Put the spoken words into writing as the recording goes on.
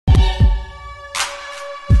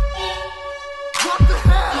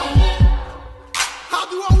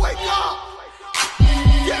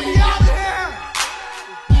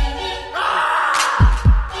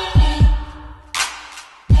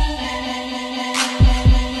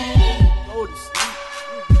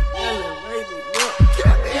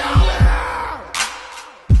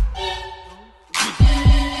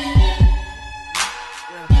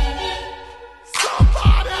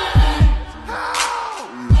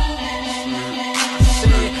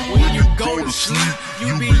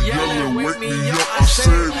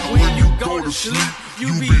to sleep,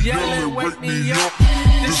 you be yelling, wake me up.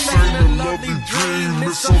 This ain't a lovely dream,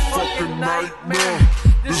 it's a fucking nightmare.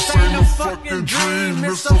 This ain't a fucking dream,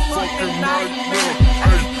 it's a fucking nightmare.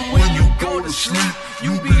 Hey, when you go to sleep,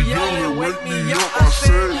 you be yelling, wake me up. I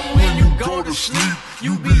said, when you go to sleep,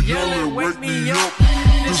 you be yelling, wake me up.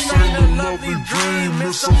 This ain't a lovely dream,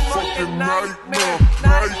 it's a fucking nightmare.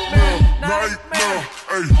 Nightmare, nightmare.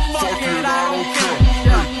 Hey, fuck it, I don't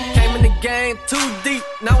care. Came in the game too deep,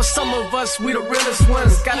 now it's some of us, we the realest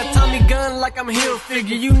ones. Got a Tommy gun like I'm Hill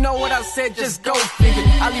figure, you know what I said, just go figure.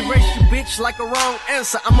 I'll erase you bitch like a wrong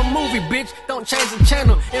answer, I'm a movie bitch, don't change the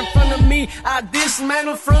channel. In front of me, I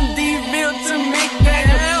dismantle from D-Ville to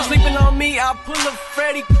McDaniel. Sleeping on me, I pull a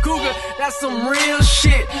Freddy Cougar, that's some real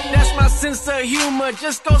shit. That's my sense of humor,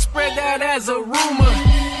 just go spread that as a rumor.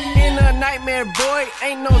 In a nightmare, boy,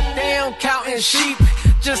 ain't no damn counting sheep.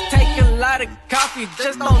 Just take a lot of coffee,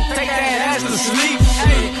 just don't take that ass to sleep.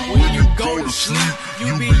 Hey, when you go to sleep,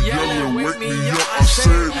 you be yelling, wake me up. I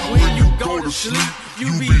said, when you go to sleep,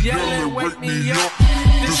 you be yelling, wake me up.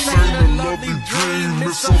 This ain't a lovely dream,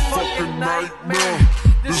 it's a fucking nightmare.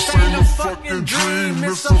 This ain't a fucking dream,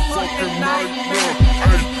 it's a fucking nightmare.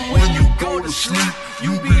 Hey, when you go to sleep,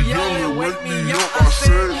 you be yelling, wake me up. I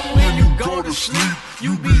said, when you go to sleep,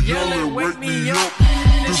 you be yelling, wake me up.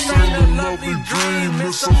 This ain't a lovely dream,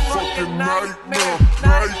 it's a fucking nightmare.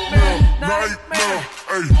 Nightmare, nightmare.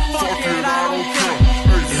 Hey, fuck it, I don't care.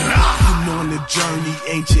 You're on the journey,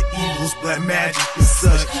 ancient evils, black magic and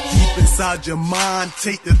such. Deep inside your mind,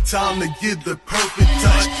 take the time to give the perfect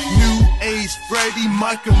touch. New age Freddy,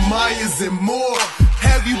 Michael Myers and more.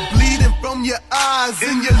 Have you bleeding from your eyes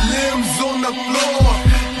and your limbs on the floor?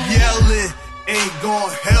 Yelling ain't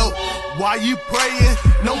gonna help. Why you praying?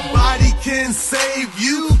 Nobody can save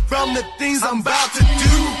you from the things I'm about to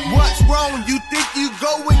do. What's wrong? You think you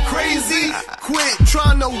going crazy? Quit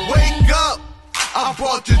trying to wake up. I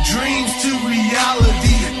brought your dreams to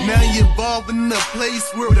reality. Now you're involved in a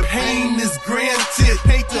place where the pain is granted.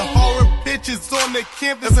 Paint the horror pictures on the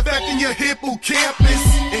campus, affecting your hippocampus.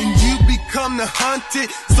 And you become the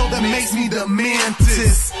hunted, so that makes me the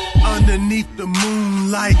mantis. Underneath the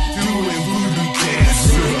moonlight, doing voodoo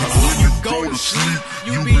dance. When you go to sleep,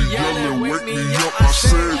 you be yelling, wake me up. I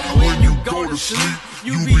said, when you go to sleep,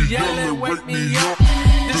 you be yelling, wake me up.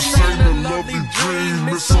 This ain't a lovely dream,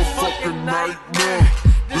 it's a fucking nightmare.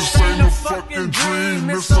 This ain't a fucking dream,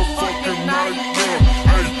 it's a fucking nightmare.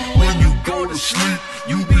 Hey, when you go to sleep,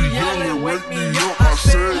 you be yelling, wake me up. I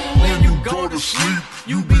said, when you go to sleep,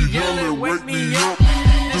 you be yelling, wake me up.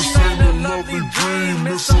 This ain't a lovely dream,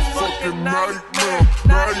 it's a fucking nightmare.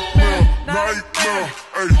 Nightmare, nightmare.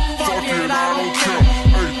 Hey, fuck it, I don't care.